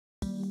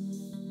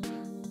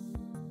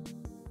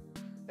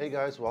Hey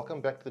guys,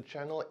 welcome back to the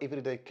channel,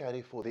 Everyday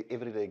Carry for the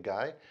Everyday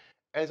Guy.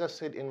 As I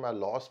said in my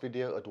last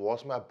video, it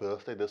was my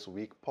birthday this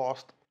week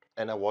past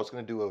and I was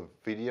going to do a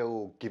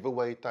video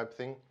giveaway type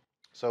thing.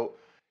 So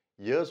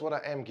here's what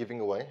I am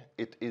giving away.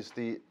 It is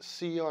the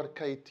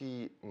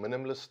CRKT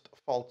Minimalist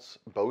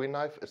Bowie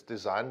knife. It's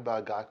designed by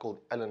a guy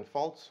called Alan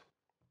Faltz.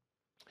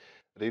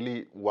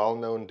 Really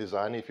well-known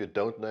designer. If you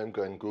don't know him,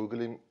 go and Google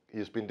him.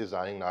 He's been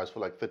designing knives for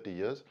like 30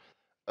 years.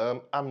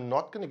 I'm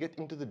not going to get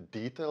into the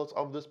details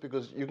of this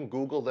because you can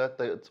Google that.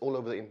 It's all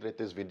over the internet.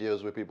 There's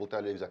videos where people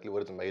tell you exactly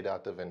what it's made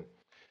out of and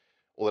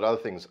all that other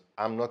things.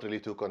 I'm not really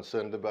too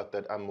concerned about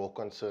that. I'm more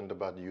concerned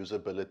about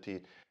usability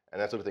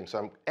and that sort of thing.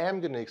 So I am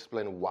going to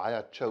explain why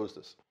I chose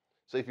this.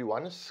 So if you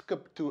want to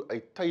skip to a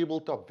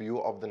tabletop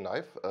view of the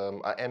knife,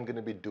 I am going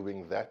to be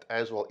doing that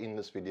as well in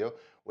this video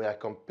where I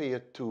compare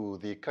it to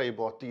the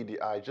K-Bar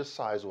TDI just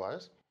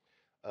size-wise.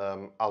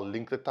 I'll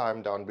link the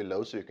time down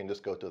below so you can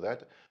just go to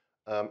that.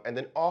 And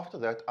then after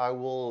that, I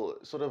will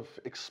sort of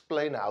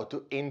explain how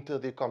to enter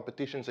the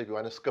competition. So if you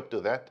want to skip to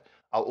that,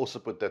 I'll also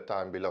put that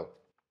time below.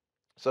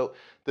 So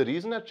the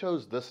reason I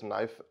chose this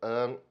knife,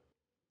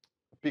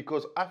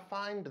 because I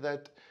find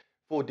that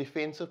for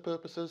defensive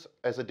purposes,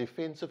 as a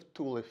defensive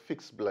tool, a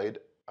fixed blade,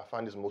 I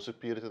find is more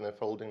superior than a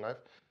folding knife.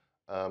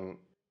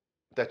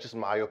 That's just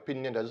my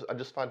opinion. I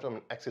just find from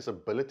an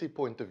accessibility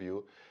point of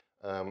view,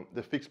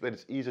 the fixed blade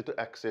is easier to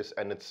access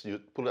and you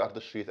pull it out of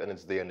the sheath and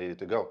it's there and ready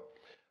to go.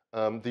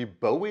 The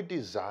Bowie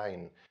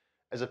design,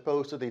 as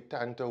opposed to the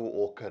Tanto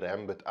or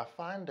Karambit, I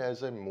find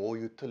has a more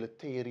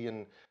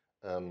utilitarian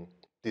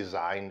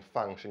design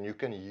function. You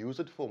can use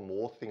it for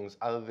more things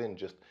other than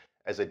just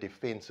as a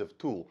defensive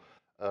tool.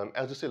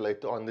 As I say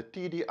later on, the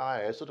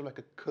TDI has sort of like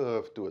a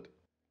curve to it.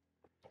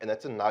 And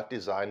that's a knife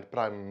designed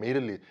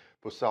primarily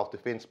for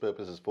self-defense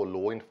purposes, for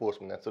law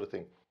enforcement, that sort of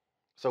thing.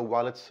 So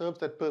while it serves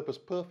that purpose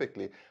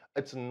perfectly,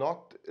 it's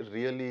not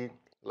really,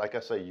 like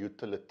I say,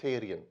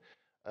 utilitarian.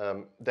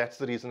 That's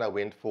the reason I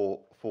went for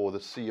the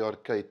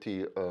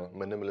CRKT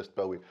Minimalist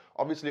Bowie.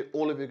 Obviously,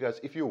 all of you guys,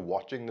 if you're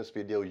watching this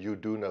video, you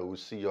do know who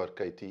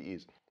CRKT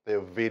is. They're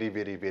a very,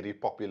 very, very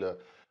popular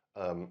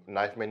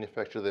knife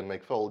manufacturer. They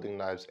make folding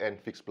knives and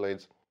fixed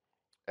blades.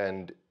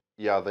 And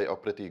yeah, they are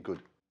pretty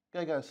good.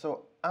 Okay guys,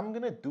 so I'm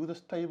going to do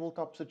this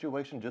tabletop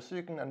situation just so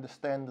you can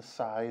understand the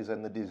size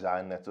and the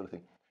design, that sort of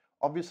thing.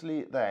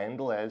 Obviously, the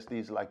handle has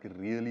these like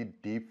really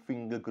deep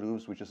finger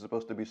grooves, which is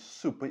supposed to be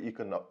super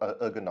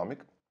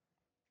ergonomic.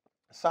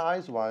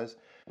 Size-wise,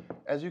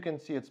 as you can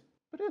see, it's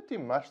pretty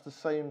much the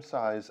same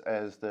size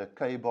as the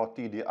K-Bar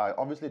TDI.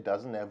 Obviously, it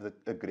doesn't have the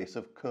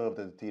aggressive curve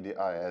that the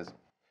TDI has.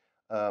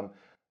 The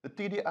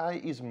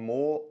TDI is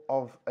more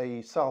of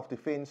a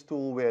self-defense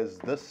tool, whereas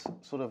this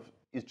sort of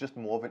is just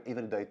more of an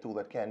everyday tool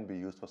that can be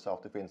used for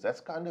self-defense.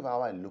 That's kind of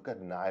how I look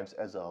at knives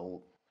as a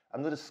whole.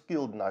 I'm not a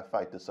skilled knife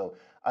fighter, so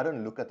I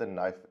don't look at the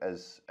knife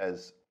as a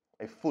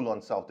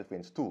full-on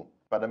self-defense tool.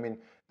 But I mean, at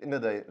the end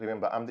of the day,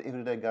 remember, I'm the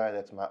everyday guy.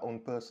 That's my own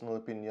personal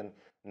opinion.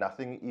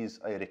 Nothing is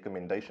a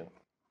recommendation.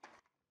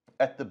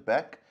 At the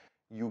back,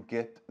 you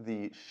get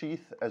the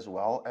sheath as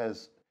well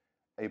as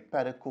a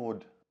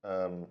paracord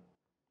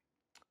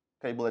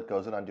cable that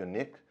goes around your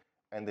neck,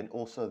 and then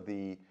also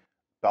the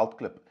belt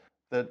clip.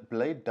 The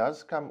blade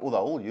does come, or the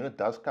whole unit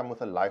does come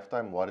with a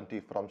lifetime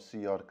warranty from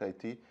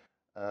CRKT.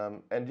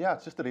 And yeah,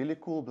 it's just a really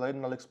cool blade,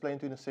 and I'll explain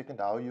to you in a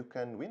second how you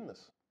can win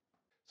this.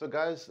 So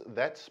guys,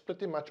 that's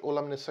pretty much all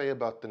I'm going to say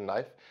about the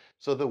knife.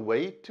 So the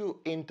way to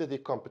enter the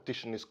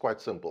competition is quite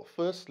simple.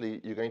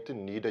 Firstly, you're going to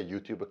need a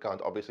YouTube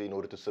account, obviously, in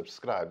order to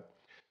subscribe.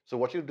 So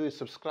what you do is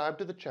subscribe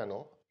to the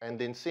channel and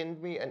then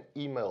send me an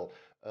email.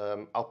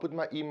 I'll put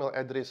my email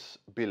address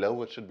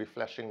below. It should be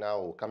flashing now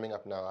or coming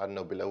up now. I don't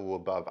know, below or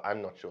above.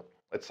 I'm not sure.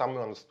 It's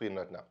somewhere on the screen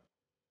right now.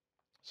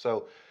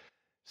 So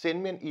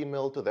send me an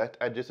email to that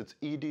address. It's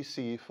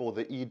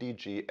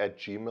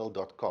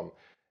edcfortheedg@gmail.com.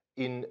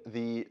 In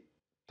the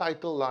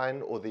title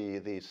line or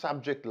the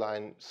subject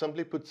line,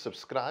 simply put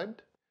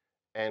subscribed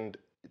and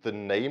the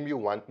name you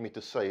want me to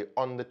say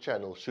on the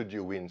channel should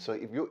you win. So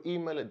if your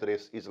email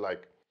address is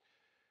like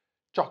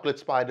Chocolate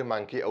Spider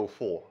Monkey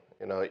 04,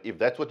 you know, if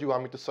that's what you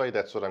want me to say,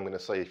 that's what I'm going to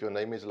say. If your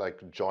name is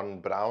like John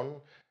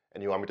Brown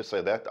and you want me to say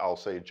that, I'll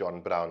say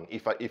John Brown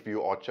if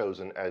you are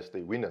chosen as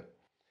the winner.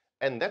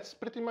 And that's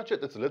pretty much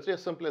it. It's literally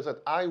as simple as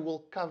that. I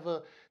will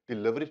cover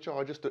delivery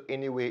charges to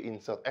anywhere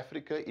in South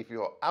Africa. If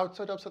you are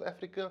outside of South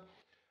Africa,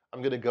 I'm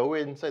going to go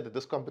ahead and say that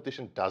this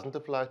competition doesn't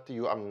apply to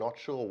you. I'm not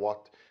sure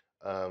what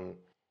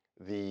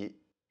the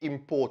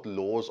import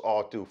laws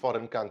are to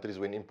foreign countries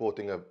when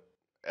importing a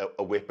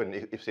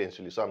weapon,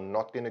 essentially. So I'm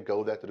not going to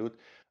go that route.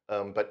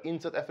 But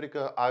in South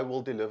Africa, I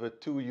will deliver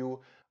to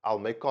you. I'll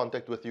make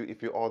contact with you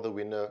if you are the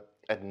winner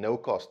at no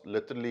cost.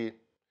 Literally,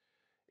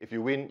 if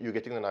you win, you're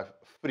getting the knife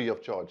free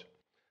of charge.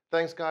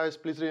 Thanks, guys.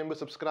 Please remember,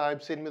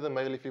 subscribe. Send me the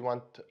mail if you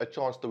want a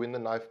chance to win the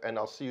knife. And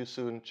I'll see you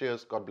soon.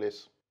 Cheers. God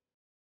bless.